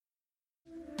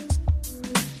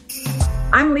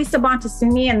I'm Lisa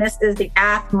Bontasuni, and this is the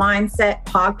AthMindset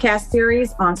podcast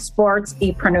series on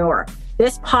sports-epreneur.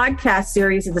 This podcast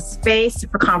series is a space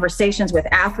for conversations with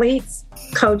athletes,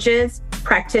 coaches,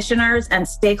 practitioners, and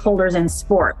stakeholders in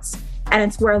sports. And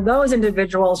it's where those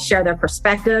individuals share their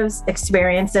perspectives,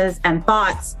 experiences, and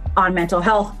thoughts on mental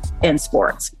health in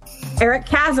sports. Eric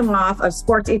Kazimoff of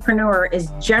Sports-epreneur is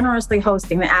generously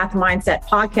hosting the AthMindset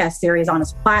podcast series on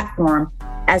his platform,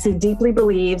 as he deeply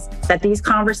believes that these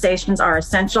conversations are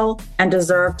essential and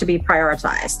deserve to be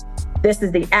prioritized. This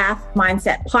is the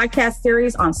AthMindset podcast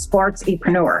series on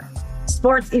Sports-epreneur.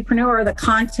 Sports-epreneur, the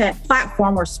content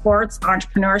platform where sports,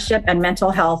 entrepreneurship, and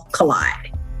mental health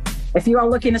collide. If you are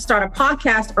looking to start a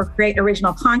podcast or create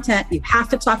original content, you have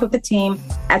to talk with the team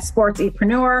at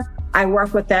Sports-epreneur. I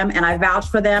work with them and I vouch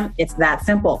for them. It's that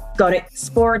simple. Go to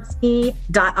sportse.io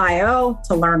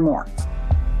to learn more.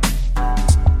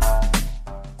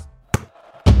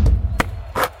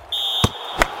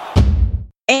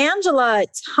 Angela,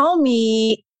 tell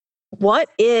me, what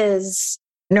is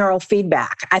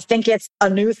neurofeedback? I think it's a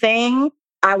new thing.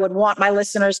 I would want my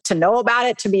listeners to know about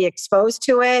it, to be exposed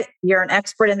to it. You're an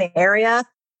expert in the area.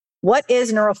 What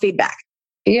is neurofeedback?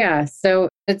 Yeah, so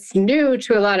it's new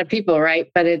to a lot of people,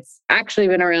 right? But it's actually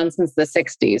been around since the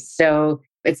 60s. So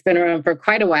it's been around for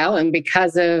quite a while. And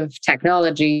because of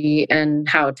technology and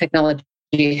how technology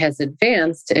has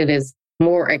advanced, it is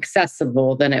more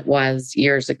accessible than it was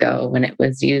years ago when it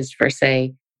was used for,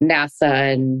 say,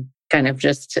 NASA and kind of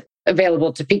just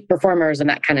available to peak performers and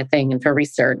that kind of thing and for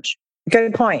research.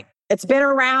 Good point. It's been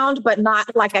around, but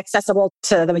not like accessible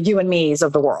to the you and me's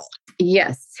of the world.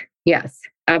 Yes,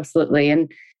 absolutely.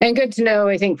 And good to know,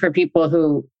 I think, for people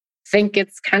who think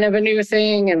it's kind of a new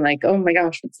thing and like, oh my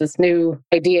gosh, it's this new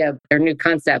idea or new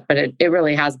concept, but it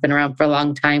really has been around for a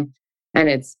long time. And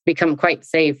it's become quite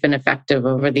safe and effective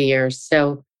over the years.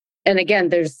 So, and again,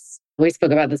 we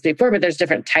spoke about this before, but there's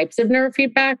different types of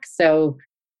neurofeedback. So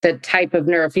the type of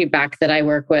neurofeedback that I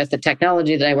work with, the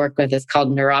technology that I work with is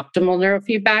called neuroptimal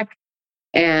neurofeedback.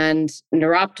 And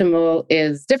neuroptimal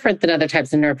is different than other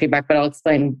types of neurofeedback, but I'll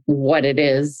explain what it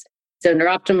is. So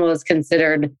neuroptimal is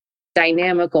considered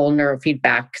dynamical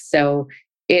neurofeedback. So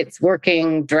it's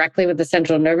working directly with the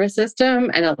central nervous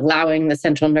system and allowing the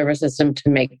central nervous system to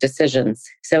make decisions.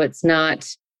 So it's not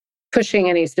pushing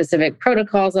any specific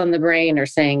protocols on the brain or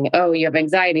saying, oh, you have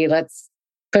anxiety, let's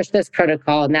push this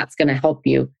protocol and that's going to help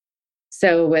you.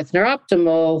 So with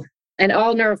neuroptimal and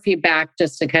all neurofeedback,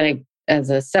 just to kind of as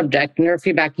a subject,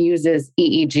 neurofeedback uses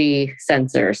EEG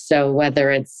sensors. So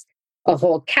whether it's a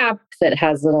whole cap that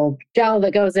has little gel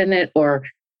that goes in it, or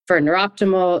for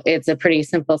neuroptimal, it's a pretty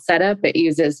simple setup. It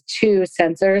uses 2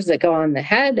 sensors that go on the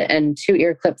head and 2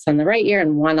 ear clips on the right ear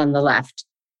and 1 on the left.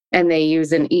 And they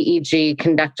use an EEG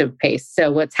conductive pace. So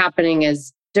what's happening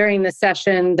is during the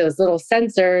session, those little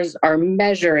sensors are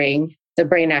measuring the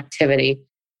brain activity.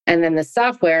 And then the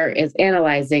software is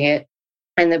analyzing it.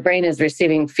 And the brain is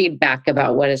receiving feedback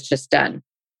about what it's just done.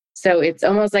 So it's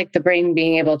almost like the brain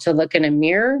being able to look in a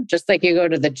mirror, just like you go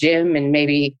to the gym and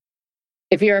maybe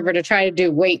if you're ever to try to do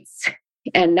weights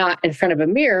and not in front of a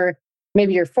mirror,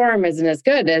 maybe your form isn't as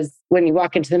good as when you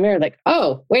walk into the mirror, like,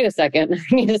 oh, wait a second,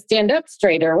 I need to stand up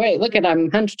straighter. Wait, look at,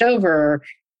 I'm hunched over. Or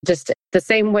just the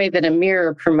same way that a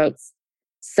mirror promotes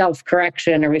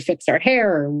self-correction, or we fix our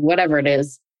hair or whatever it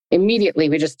is, immediately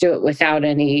we just do it without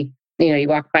any, you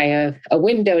walk by a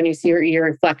window and you see your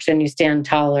reflection, you stand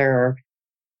taller.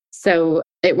 So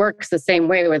it works the same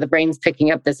way where the brain's picking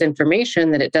up this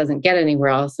information that it doesn't get anywhere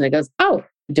else. And it goes, oh,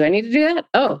 do I need to do that?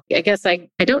 Oh, I guess I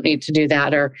don't need to do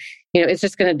that. Or, it's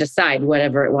just going to decide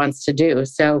whatever it wants to do.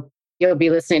 So you'll be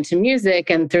listening to music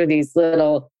and through these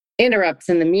little interrupts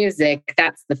in the music,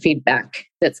 that's the feedback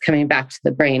that's coming back to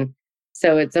the brain.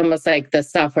 So it's almost like the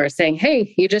software is saying,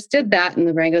 hey, you just did that. And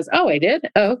the brain goes, oh, I did?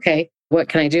 Oh, okay. What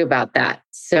can I do about that?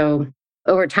 So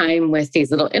over time with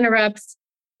these little interrupts,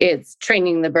 it's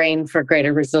training the brain for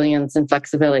greater resilience and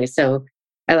flexibility. So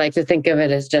I like to think of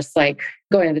it as just like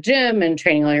going to the gym and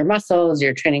training all your muscles.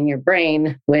 You're training your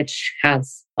brain, which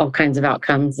has all kinds of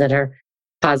outcomes that are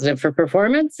positive for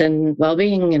performance and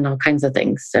well-being and all kinds of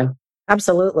things. So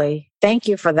absolutely. Thank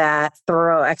you for that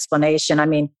thorough explanation. I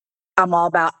mean, I'm all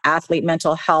about athlete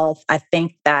mental health. I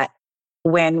think that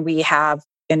when we have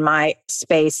in my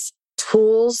space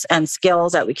tools and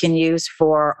skills that we can use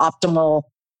for optimal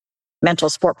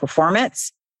mental sport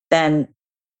performance, then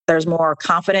there's more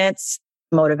confidence,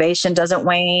 motivation doesn't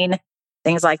wane,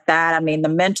 things like that. I mean, the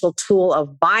mental tool of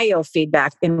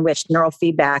biofeedback, in which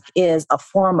neurofeedback is a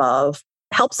form of,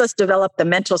 helps us develop the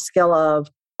mental skill of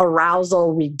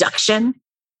arousal reduction.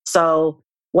 So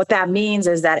what that means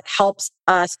is that it helps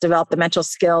us develop the mental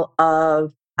skill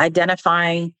of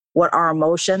identifying what our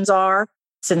emotions are,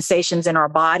 sensations in our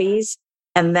bodies,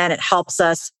 and then it helps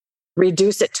us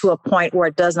reduce it to a point where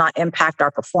it does not impact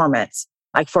our performance.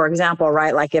 Like, for example,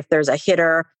 right? Like if there's a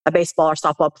hitter, a baseball or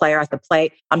softball player at the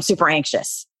plate, I'm super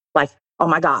anxious. Like, oh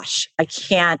my gosh, I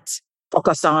can't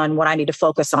focus on what I need to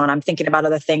focus on. I'm thinking about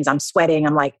other things. I'm sweating.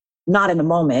 I'm like, not in the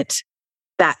moment.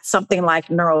 That something like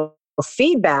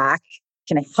neurofeedback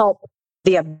can help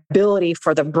the ability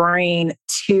for the brain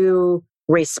to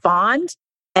respond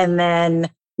and then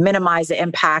minimize the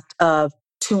impact of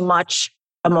too much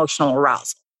emotional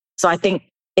arousal. So I think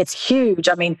it's huge.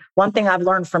 I mean, one thing I've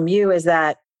learned from you is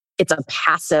that it's a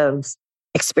passive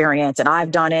experience, and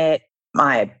I've done it.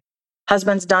 My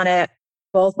husband's done it.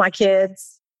 Both my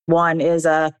kids. One is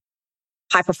a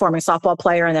high performing softball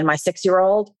player, and then my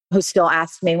 6-year-old who still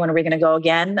asks me, when are we going to go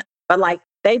again? But like,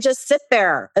 they just sit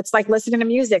there. It's like listening to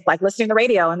music, like listening to the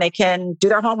radio, and they can do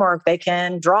their homework. They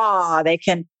can draw. They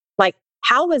can like,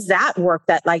 how does that work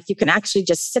that like you can actually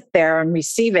just sit there and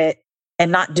receive it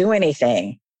and not do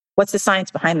anything? What's the science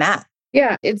behind that?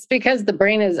 Yeah, it's because the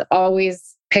brain is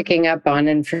always picking up on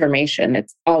information.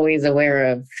 It's always aware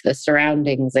of the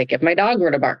surroundings. Like if my dog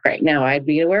were to bark right now, I'd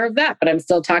be aware of that, but I'm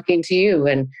still talking to you.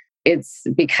 And it's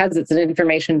because it's an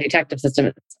information detective system.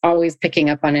 It's always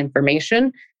picking up on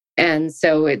information. And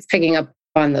so it's picking up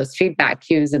on those feedback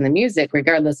cues in the music,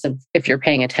 regardless of if you're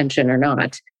paying attention or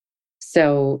not.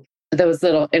 So those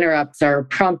little interrupts are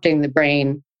prompting the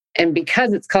brain. And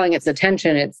because it's calling its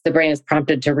attention, the brain is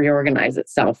prompted to reorganize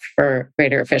itself for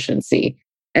greater efficiency.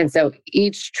 And so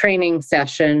each training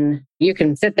session, you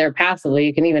can sit there passively,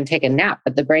 you can even take a nap,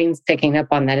 but the brain's picking up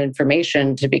on that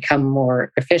information to become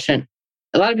more efficient.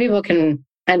 A lot of people can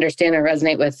understand or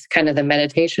resonate with kind of the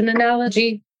meditation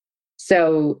analogy.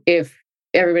 So if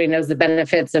everybody knows the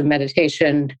benefits of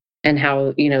meditation and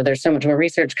how, there's so much more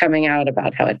research coming out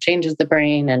about how it changes the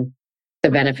brain and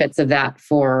the benefits of that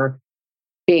for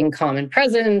being calm and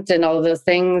present and all of those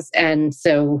things. And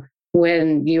so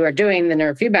when you are doing the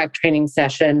neurofeedback training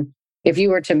session, if you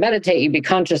were to meditate, you'd be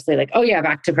consciously like, oh yeah,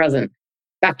 back to present,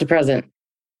 back to present.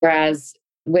 Whereas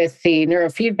with the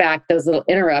neurofeedback, those little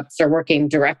interrupts are working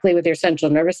directly with your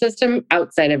central nervous system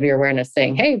outside of your awareness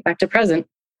saying, hey, back to present.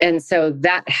 And so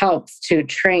that helps to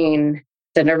train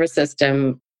the nervous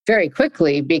system very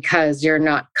quickly because you're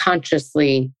not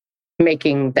consciously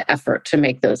making the effort to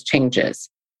make those changes.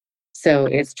 So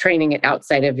it's training it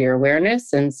outside of your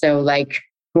awareness. And so like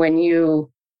when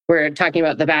you were talking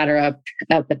about the batter up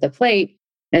at the plate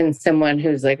and someone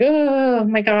who's like, oh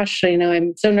my gosh,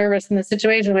 I'm so nervous in this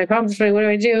situation. My palms are sweaty. What do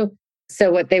I do? So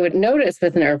what they would notice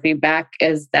with neurofeedback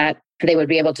is that they would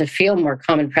be able to feel more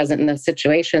calm and present in those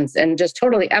situations and just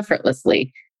totally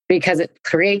effortlessly because it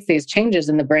creates these changes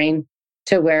in the brain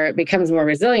to where it becomes more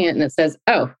resilient and it says,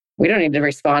 oh, we don't need to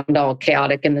respond all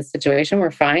chaotic in this situation.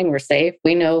 We're fine. We're safe.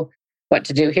 We know what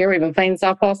to do here. We've been playing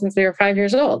softball since we were 5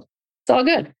 years old. It's all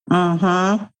good.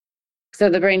 Uh-huh. So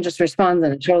the brain just responds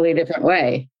in a totally different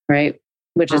way, right?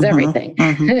 Which is everything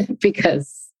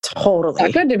because totally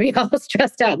it's not good to be all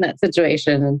stressed out in that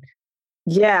situation.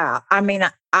 Yeah. I mean,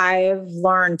 I've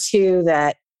learned too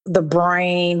that the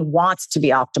brain wants to be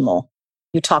optimal.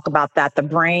 You talk about that. The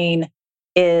brain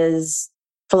is,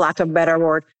 for lack of a better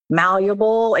word,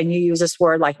 malleable. And you use this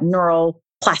word like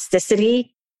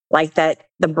neuroplasticity, like that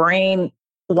the brain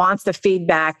wants the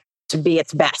feedback to be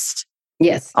its best.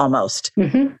 Yes. Almost.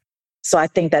 Mm-hmm. So I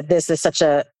think that this is such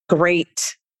a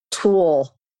great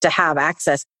tool to have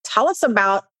access. Tell us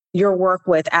about your work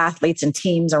with athletes and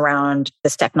teams around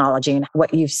this technology and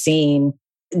what you've seen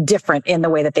different in the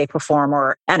way that they perform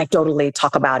or anecdotally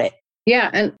talk about it. Yeah.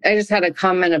 And I just had a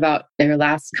comment about your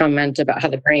last comment about how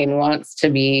the brain wants to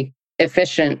be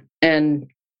efficient. And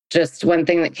just one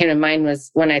thing that came to mind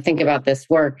was when I think about this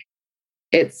work,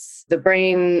 it's the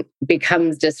brain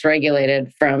becomes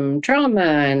dysregulated from trauma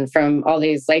and from all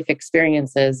these life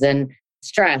experiences, and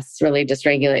stress really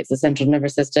dysregulates the central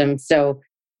nervous system. So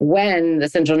when the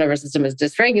central nervous system is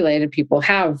dysregulated, people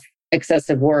have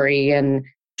excessive worry and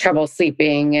trouble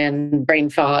sleeping and brain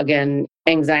fog and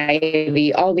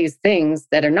anxiety, all these things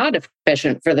that are not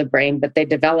efficient for the brain, but they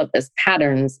develop as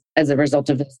patterns as a result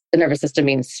of the nervous system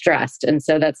being stressed. And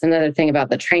so that's another thing about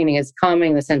the training is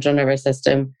calming the central nervous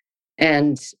system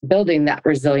and building that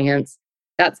resilience.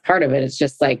 That's part of it. It's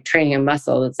just like training a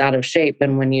muscle that's out of shape.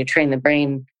 And when you train the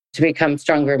brain to become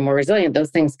stronger and more resilient,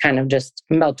 those things kind of just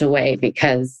melt away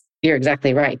because you're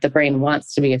exactly right. The brain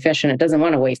wants to be efficient. It doesn't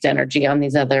want to waste energy on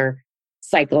these other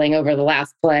cycling over the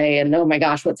last play and oh my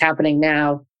gosh, what's happening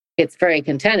now? it's very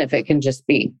content if it can just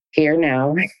be here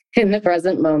now in the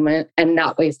present moment and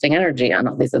not wasting energy on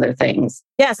all these other things.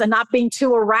 Yes. And not being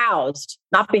too aroused,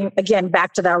 not being, again,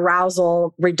 back to the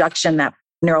arousal reduction that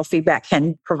neurofeedback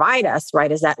can provide us,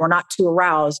 right? Is that we're not too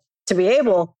aroused to be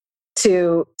able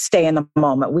to stay in the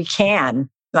moment. We can,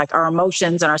 like our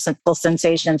emotions and our simple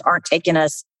sensations aren't taking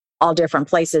us all different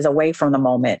places away from the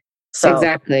moment. So,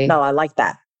 exactly. No, I like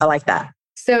that. I like that.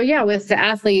 So yeah, with the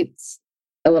athletes,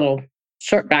 a little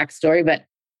short backstory, but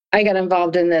I got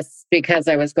involved in this because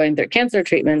I was going through cancer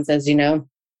treatments, as you know,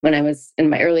 when I was in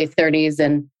my early 30s.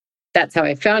 And that's how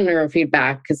I found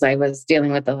neurofeedback, because I was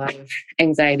dealing with a lot of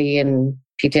anxiety and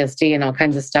PTSD and all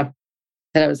kinds of stuff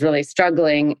that I was really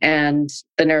struggling. And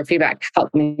the neurofeedback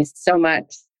helped me so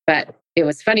much. But it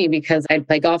was funny because I'd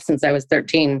played golf since I was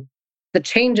 13. The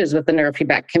changes with the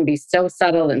neurofeedback can be so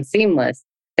subtle and seamless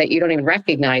that you don't even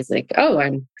recognize, like, oh,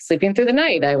 I'm sleeping through the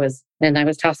night. I was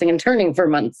tossing and turning for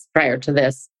months prior to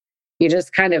this. You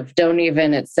just kind of don't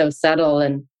even, it's so subtle.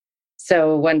 And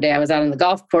so one day I was out on the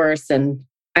golf course and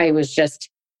I was just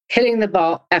hitting the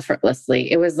ball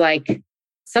effortlessly. It was like,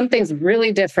 something's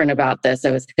really different about this.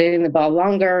 I was hitting the ball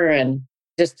longer and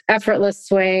just effortless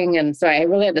swing. And so I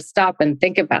really had to stop and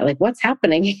think about, like, what's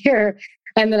happening here?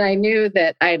 And then I knew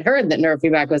that I had heard that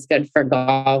neurofeedback was good for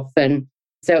golf. And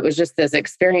so it was just this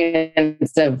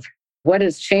experience of what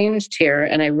has changed here.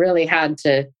 And I really had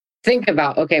to think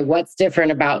about, okay, what's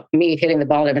different about me hitting the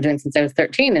ball that I've been doing since I was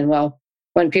 13? And well,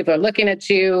 when people are looking at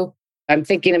you, I'm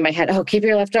thinking in my head, oh, keep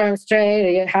your left arm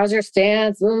straight. How's your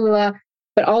stance? Blah, blah, blah.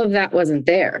 But all of that wasn't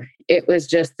there. It was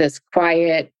just this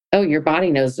quiet, oh, your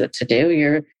body knows what to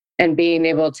do. And being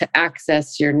able to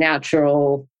access your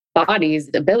natural body's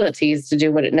abilities to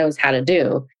do what it knows how to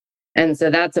do. And so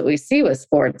that's what we see with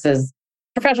sports is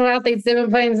professional athletes, they've been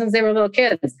playing since they were little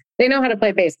kids. They know how to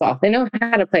play baseball. They know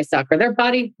how to play soccer. Their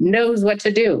body knows what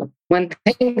to do. When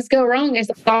things go wrong, it's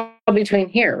all between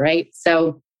here, right?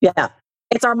 So yeah,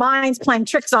 it's our minds playing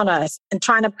tricks on us and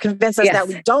trying to convince us that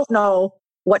we don't know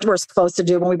what we're supposed to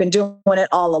do when we've been doing it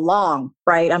all along,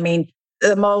 right? I mean,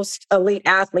 the most elite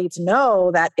athletes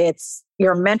know that it's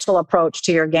your mental approach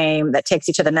to your game that takes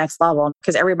you to the next level,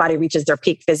 because everybody reaches their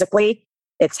peak physically.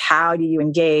 It's how do you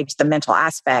engage the mental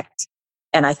aspect?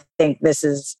 And I think this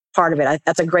is part of it.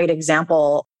 That's a great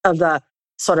example of the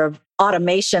sort of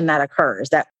automation that occurs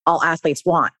that all athletes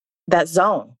want. That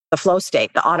zone, the flow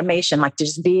state, the automation, like to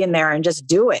just be in there and just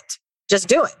do it. Just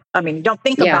do it. I mean, you don't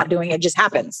think about doing it, it just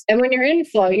happens. And when you're in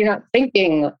flow, you're not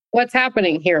thinking, what's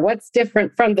happening here? What's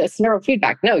different from this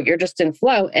neurofeedback? No, you're just in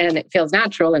flow and it feels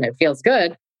natural and it feels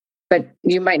good. But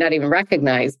you might not even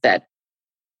recognize that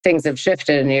things have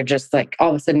shifted and you're just like, all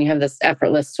of a sudden you have this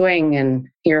effortless swing and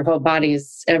your whole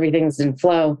everything's in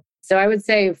flow. So I would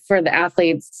say for the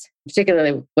athletes,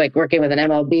 particularly like working with an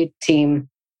MLB team,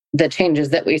 the changes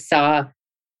that we saw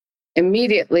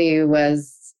immediately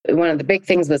was one of the big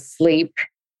things was sleep,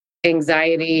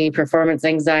 anxiety, performance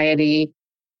anxiety,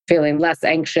 feeling less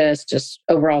anxious, just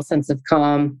overall sense of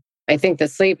calm. I think the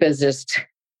sleep is just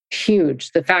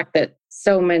huge. The fact that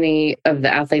so many of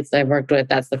the athletes I've worked with,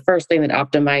 that's the first thing that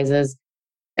optimizes.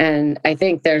 And I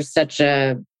think there's such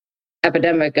a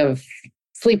epidemic of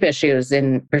sleep issues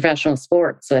in professional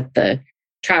sports with the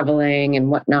traveling and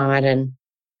whatnot. And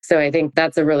so I think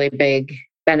that's a really big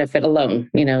benefit alone,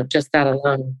 just that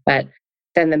alone. But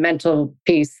then the mental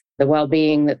piece, the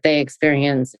well-being that they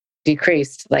experience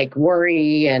decreased, like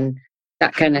worry and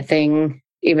that kind of thing,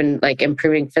 even like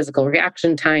improving physical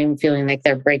reaction time, feeling like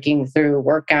they're breaking through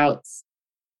workouts,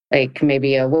 like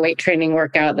maybe a weight training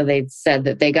workout that they'd said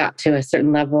that they got to a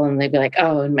certain level and they'd be like,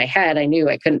 oh, in my head, I knew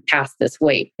I couldn't pass this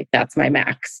weight. Like that's my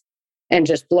max. And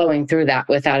just blowing through that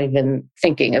without even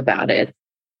thinking about it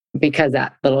because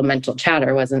that little mental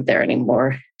chatter wasn't there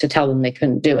anymore to tell them they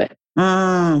couldn't do it.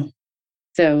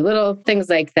 So little things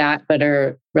like that, but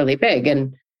are really big.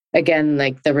 And again,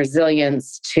 like the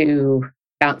resilience to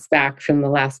bounce back from the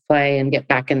last play and get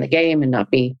back in the game and not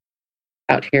be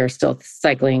out here still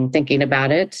cycling, thinking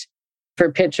about it. For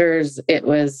pitchers, it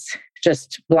was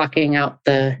just blocking out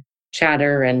the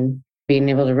chatter and being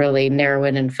able to really narrow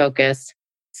in and focus.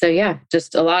 So yeah,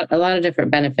 just a lot of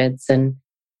different benefits. And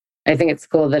I think it's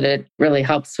cool that it really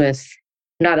helps with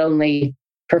not only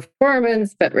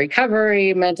performance, but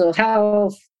recovery, mental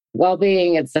health,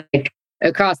 well-being. It's like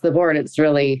across the board, it's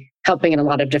really helping in a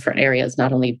lot of different areas,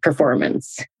 not only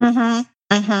performance.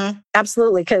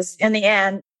 Absolutely. Because in the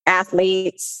end,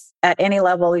 athletes at any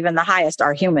level, even the highest,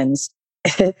 are humans.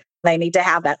 They need to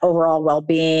have that overall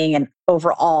well-being and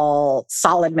overall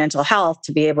solid mental health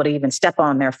to be able to even step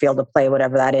on their field of play,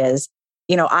 whatever that is.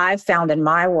 I've found in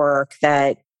my work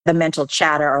that the mental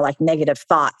chatter or like negative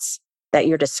thoughts that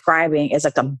you're describing is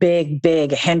like a big,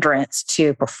 big hindrance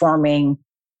to performing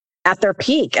at their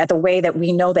peak, at the way that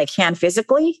we know they can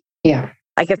physically. Yeah.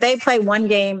 Like if they play one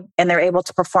game and they're able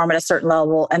to perform at a certain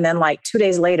level, and then like 2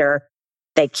 days later,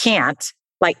 they can't,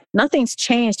 like nothing's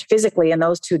changed physically in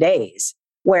those 2 days.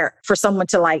 Where for someone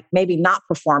to like maybe not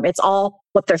perform, it's all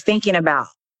what they're thinking about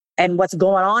and what's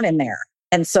going on in there.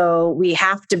 And so we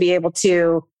have to be able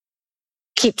to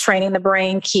keep training the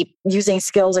brain, keep using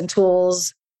skills and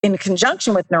tools in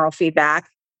conjunction with neurofeedback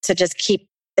to just keep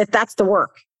it. That's the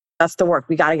work. That's the work.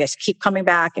 We got to just keep coming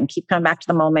back and keep coming back to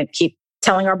the moment, keep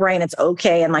telling our brain it's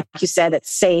okay. And like you said,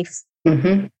 it's safe.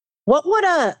 Mm-hmm. What would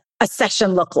a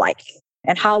session look like?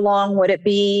 And how long would it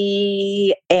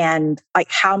be? And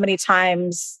like how many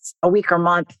times a week or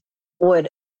month would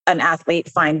an athlete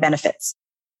find benefits?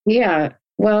 Yeah.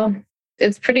 Well,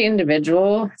 it's pretty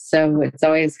individual. So it's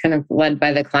always kind of led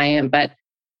by the client. But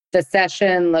the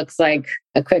session looks like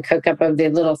a quick hookup of the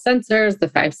little sensors, the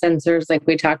 5 sensors like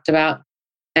we talked about,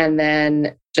 and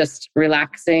then just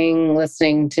relaxing,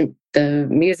 listening to the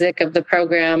music of the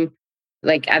program.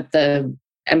 Like at the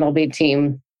MLB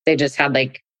team, they just had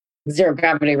like 0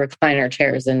 gravity recliner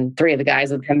chairs, and 3 of the guys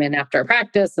would come in after a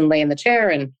practice and lay in the chair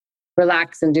and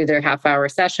relax and do their half-hour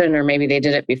session, or maybe they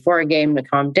did it before a game to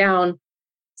calm down.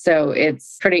 So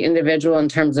it's pretty individual in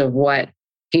terms of what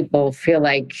people feel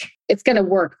like it's going to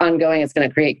work ongoing. It's going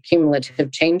to create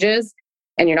cumulative changes,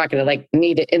 and you're not going to like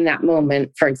need it in that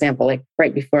moment, for example, like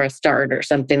right before a start or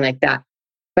something like that.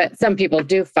 But some people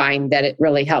do find that it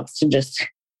really helps to just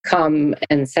calm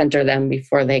and center them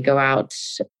before they go out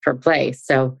for play.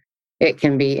 So it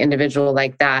can be individual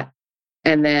like that.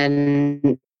 And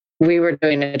then we were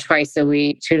doing a twice a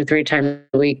week, 2 to 3 times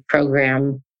a week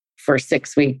program for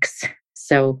 6 weeks.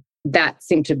 So that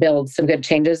seemed to build some good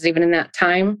changes even in that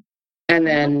time. And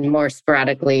then more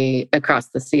sporadically across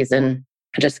the season,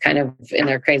 just kind of in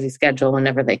their crazy schedule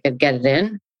whenever they could get it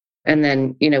in. And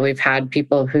then, we've had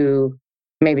people who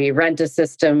maybe rent a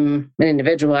system, an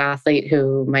individual athlete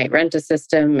who might rent a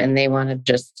system and they want to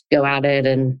just go at it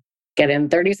and get in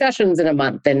 30 sessions in a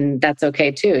month. And that's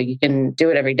okay too. You can do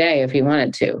it every day if you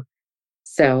wanted to.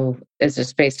 So it's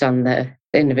just based on the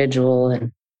individual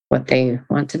and what they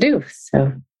want to do.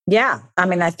 So, yeah. I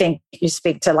mean, I think you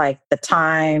speak to like the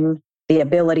time, the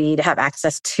ability to have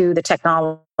access to the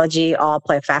technology all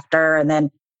play a factor, and then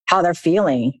how they're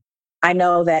feeling. I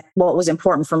know that what was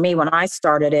important for me when I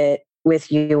started it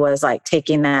with you was like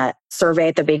taking that survey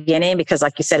at the beginning, because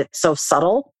like you said, it's so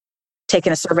subtle.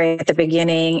 Taking a survey at the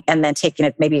beginning and then taking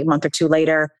it maybe a month or 2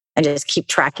 later and just keep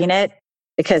tracking it,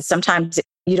 because sometimes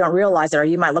you don't realize it, or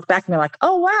you might look back and be like,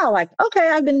 oh, wow, like, okay,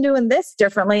 I've been doing this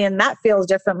differently and that feels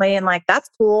differently. And like, that's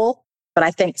cool. But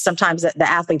I think sometimes that the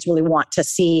athletes really want to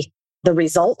see the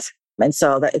result. And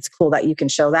so that it's cool that you can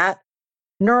show that.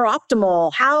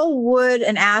 Neurooptimal, how would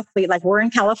an athlete, like we're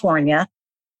in California,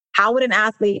 how would an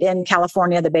athlete in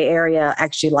California, the Bay Area,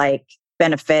 actually like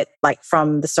benefit like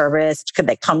from the service? Could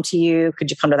they come to you?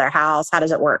 Could you come to their house? How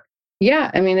does it work?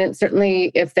 Yeah, I mean, it's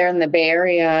certainly, if they're in the Bay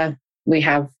Area, we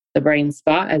have the Brain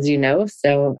Spa, as you know.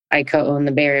 So I co-own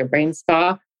the Bay Area Brain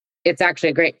Spa. It's actually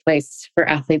a great place for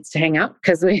athletes to hang out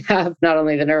because we have not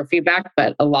only the neurofeedback,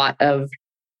 but a lot of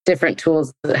different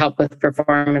tools that help with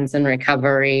performance and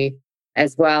recovery,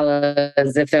 as well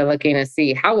as if they're looking to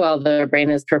see how well their brain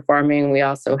is performing. We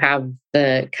also have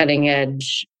the cutting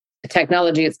edge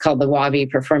technology. It's called the WAVI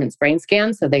Performance Brain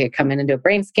Scan. So they could come in and do a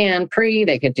brain scan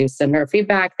they could do some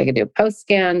neurofeedback, they could do a post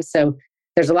scan. So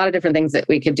there's a lot of different things that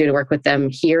we could do to work with them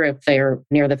here if they're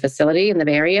near the facility in the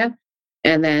Bay Area.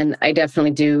 And then I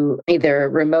definitely do either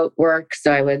remote work.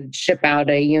 So I would ship out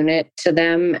a unit to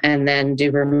them and then do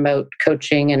remote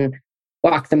coaching and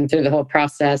walk them through the whole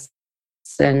process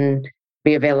and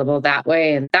be available that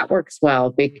way. And that works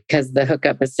well because the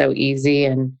hookup is so easy.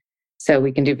 And so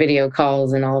we can do video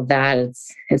calls and all of that.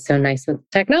 It's so nice with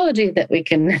technology that we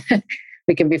can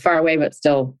we can be far away but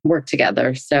still work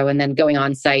together. So, and then going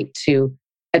on site to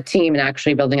a team and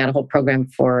actually building out a whole program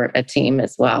for a team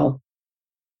as well.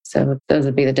 So those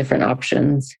would be the different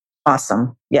options.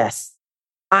 Awesome. Yes.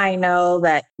 I know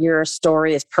that your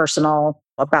story is personal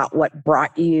about what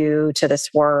brought you to this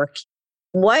work.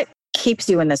 What keeps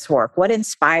you in this work? What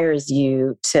inspires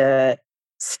you to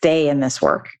stay in this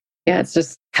work? Yeah, it's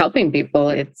just helping people.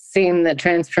 It's seeing the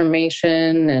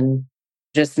transformation and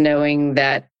just knowing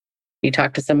that you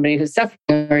talk to somebody who's suffering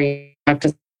or you talk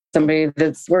to somebody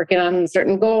that's working on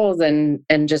certain goals and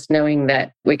just knowing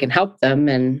that we can help them.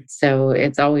 And so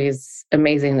it's always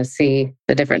amazing to see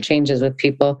the different changes with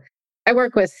people. I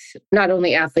work with not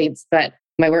only athletes, but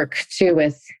my work too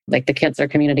with like the cancer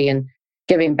community and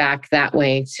giving back that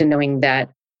way to knowing that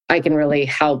I can really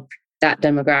help that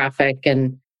demographic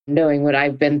and knowing what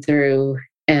I've been through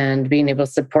and being able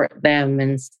to support them.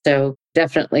 And so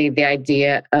definitely the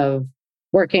idea of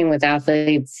working with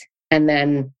athletes and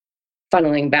then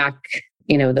funneling back,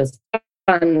 those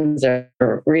funds or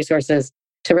resources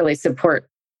to really support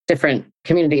different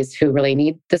communities who really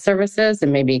need the services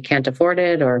and maybe can't afford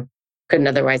it or couldn't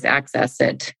otherwise access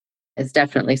it is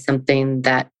definitely something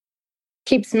that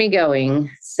keeps me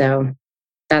going. So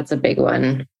that's a big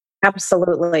one.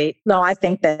 Absolutely. No, I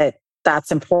think that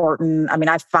that's important. I mean,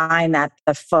 I find that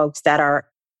the folks that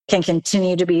can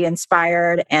continue to be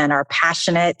inspired and are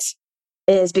passionate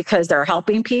is because they're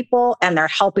helping people and they're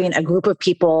helping a group of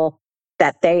people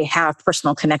that they have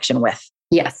personal connection with.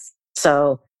 Yes.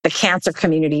 So the cancer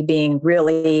community being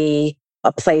really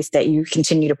a place that you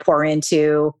continue to pour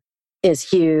into is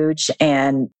huge,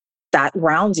 and that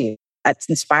grounds you. That's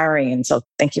inspiring. And so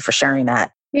thank you for sharing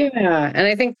that. Yeah. And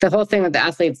I think the whole thing with the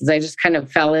athletes is I just kind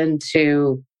of fell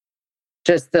into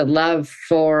just the love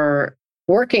for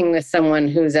working with someone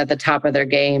who's at the top of their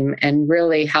game and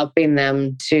really helping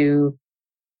them to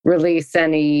release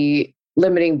any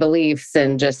limiting beliefs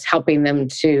and just helping them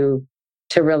to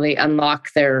really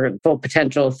unlock their full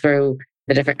potential through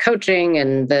the different coaching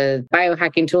and the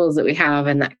biohacking tools that we have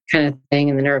and that kind of thing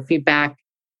and the neurofeedback.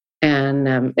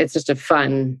 And it's just a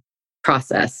fun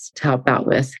process to help out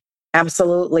with.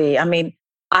 Absolutely. I mean,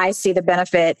 I see the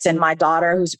benefits in my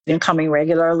daughter who's been coming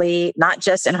regularly, not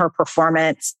just in her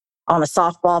performance on the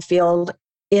softball field,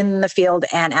 in the field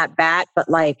and at bat, but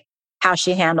like how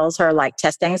she handles her like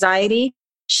test anxiety.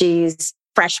 She's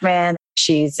freshman.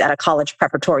 She's at a college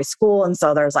preparatory school. And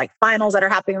so there's like finals that are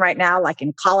happening right now, like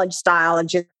in college style.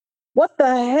 And she's, what the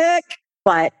heck?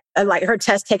 But like her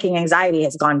test taking anxiety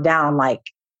has gone down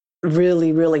like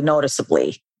really, really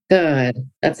noticeably. Good.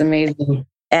 That's amazing.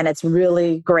 And it's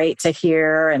really great to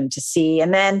hear and to see.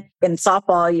 And then in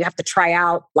softball, you have to try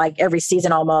out like every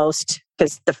season almost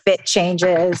because the fit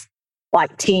changes,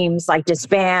 like teams like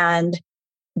disband,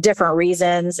 different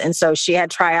reasons. And so she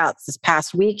had tryouts this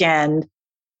past weekend.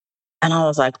 And I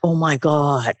was like, oh my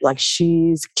God, like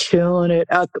she's killing it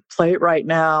at the plate right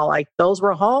now. Like those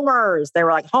were homers. They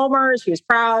were like homers. She was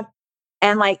proud.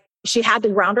 And like she had to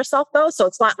ground herself though. So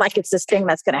it's not like it's this thing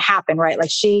that's going to happen, right?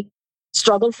 Like she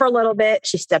struggled for a little bit.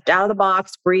 She stepped out of the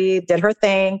box, breathed, did her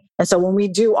thing. And so when we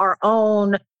do our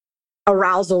own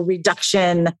arousal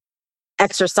reduction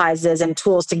exercises and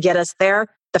tools to get us there,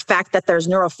 the fact that there's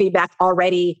neurofeedback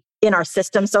already in our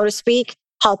system, so to speak,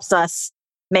 helps us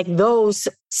make those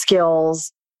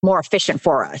skills more efficient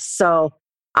for us. So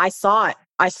I saw it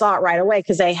right away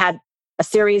because they had a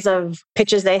series of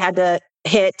pitches they had to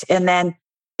hit and then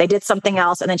they did something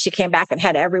else. And then she came back and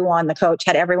the coach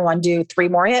had everyone do 3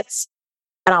 more hits.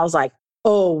 And I was like,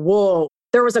 oh, whoa.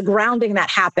 There was a grounding that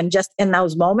happened just in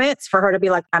those moments for her to be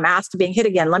like, I'm asked to being hit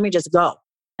again. Let me just go.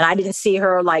 And I didn't see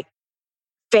her like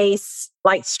face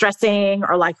like stressing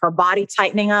or like her body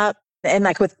tightening up. And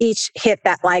like with each hit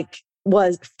that like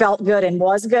felt good and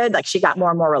was good, like she got more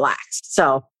and more relaxed.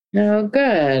 So. Oh,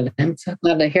 good. I'm so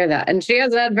glad to hear that. And she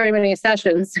hasn't had very many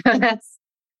sessions. So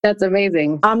that's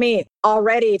amazing. I mean,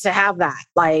 already to have that,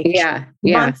 like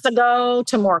months ago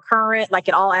to more current, like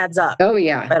it all adds up. Oh,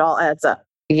 yeah. It all adds up.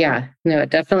 Yeah. No,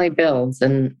 it definitely builds.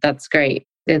 And that's great.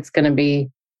 It's going to be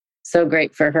so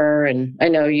great for her. And I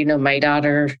know, my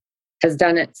daughter has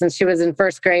done it since she was in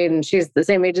first grade and she's the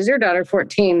same age as your daughter,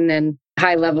 14, and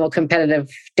high level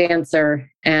competitive dancer.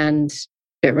 And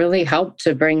it really helped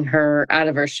to bring her out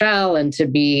of her shell and to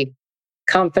be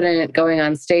confident going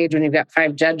on stage when you've got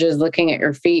 5 judges looking at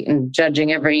your feet and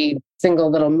judging every single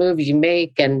little move you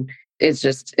make. And it's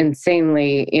just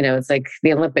insanely, it's like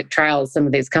the Olympic trials, some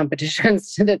of these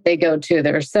competitions that they go to,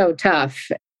 they're so tough.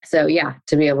 So yeah,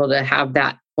 to be able to have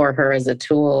that for her as a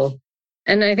tool.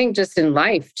 And I think just in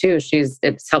life too,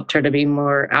 it's helped her to be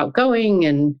more outgoing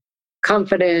and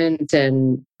confident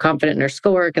in her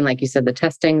schoolwork. And like you said, the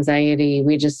test anxiety,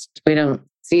 we don't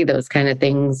see those kind of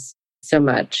things so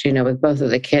much, with both of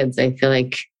the kids. I feel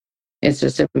like it's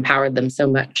just empowered them so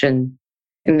much in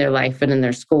their life and in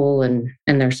their school and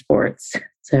their sports.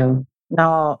 So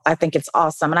no, I think it's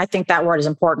awesome. And I think that word is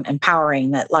important,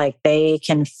 empowering, that like they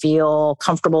can feel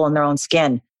comfortable in their own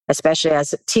skin, especially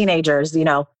as teenagers,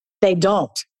 they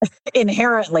don't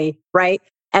inherently, right?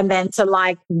 And then to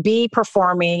like be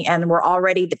performing, and we're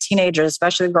already, the teenagers,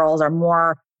 especially girls, are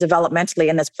more developmentally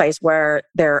in this place where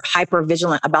they're hyper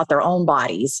vigilant about their own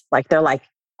bodies. Like they're like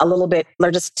a little bit,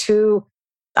 they're just too,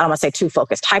 I don't want to say too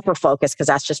focused, hyper focused, because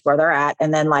that's just where they're at.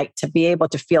 And then like to be able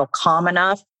to feel calm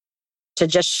enough to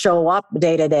just show up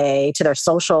day to day to their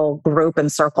social group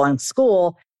and circle in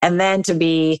school, and then to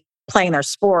be playing their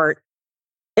sport.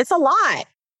 It's a lot.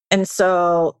 And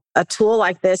so a tool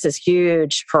like this is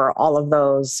huge for all of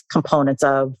those components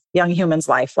of young humans'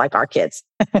 life, like our kids.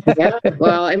 Yeah.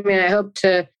 Well, I mean, I hope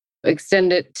to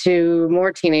extend it to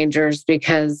more teenagers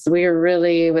because we are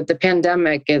really, with the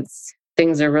pandemic,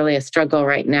 things are really a struggle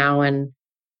right now. And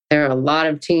there are a lot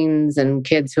of teens and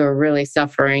kids who are really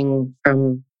suffering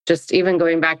from just even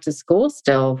going back to school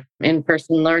still,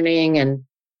 in-person learning and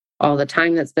all the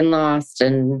time that's been lost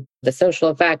and the social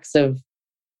effects of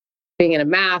being in a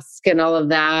mask and all of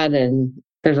that. And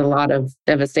there's a lot of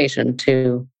devastation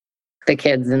to the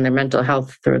kids and their mental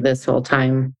health through this whole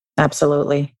time.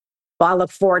 Absolutely. Well, I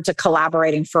look forward to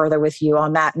collaborating further with you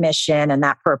on that mission and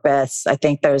that purpose. I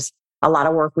think there's a lot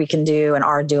of work we can do and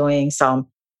are doing. So I'm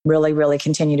really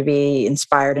continue to be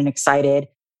inspired and excited.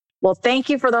 Well, thank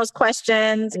you for those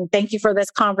questions and thank you for this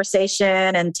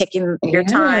conversation and taking your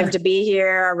time to be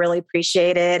here. I really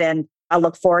appreciate it. And I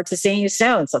look forward to seeing you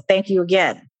soon. So thank you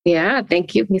again. Yeah,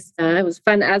 thank you, Lisa. It was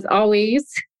fun as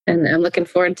always. And I'm looking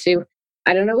forward to,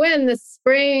 I don't know when, this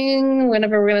spring,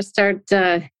 whenever we're going to start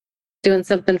doing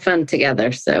something fun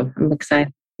together. So I'm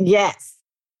excited. Yes,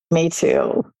 me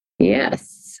too.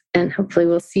 Yes. And hopefully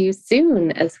we'll see you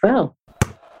soon as well.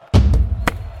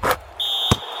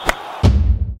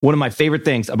 One of my favorite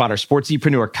things about our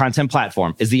Sportsepreneur content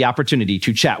platform is the opportunity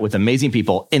to chat with amazing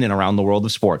people in and around the world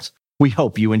of sports. We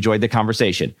hope you enjoyed the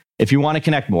conversation. If you want to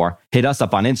connect more, hit us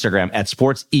up on Instagram at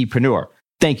Sportsepreneur.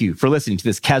 Thank you for listening to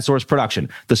this CADSource production,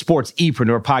 the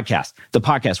Sportsepreneur podcast, the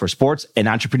podcast where sports and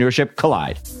entrepreneurship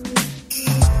collide.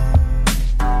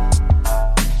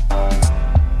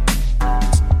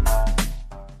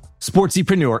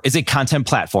 Sportsepreneur is a content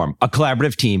platform, a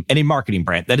collaborative team, and a marketing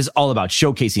brand that is all about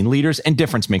showcasing leaders and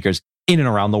difference makers in and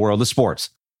around the world of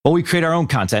sports. While we create our own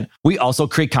content, we also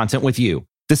create content with you.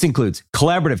 This includes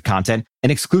collaborative content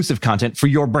and exclusive content for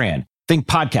your brand. Think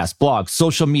podcasts, blogs,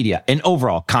 social media, and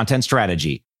overall content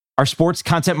strategy. Our sports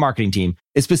content marketing team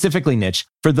is specifically niche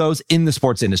for those in the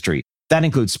sports industry. That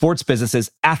includes sports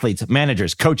businesses, athletes,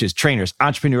 managers, coaches, trainers,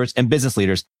 entrepreneurs, and business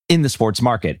leaders in the sports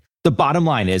market. The bottom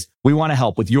line is we want to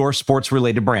help with your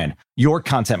sports-related brand, your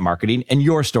content marketing, and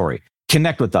your story.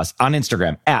 Connect with us on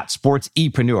Instagram at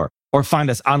Sportsepreneur or find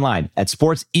us online at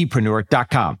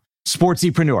sportsepreneur.com.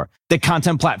 Sportsepreneur, the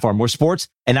content platform where sports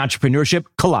and entrepreneurship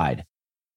collide.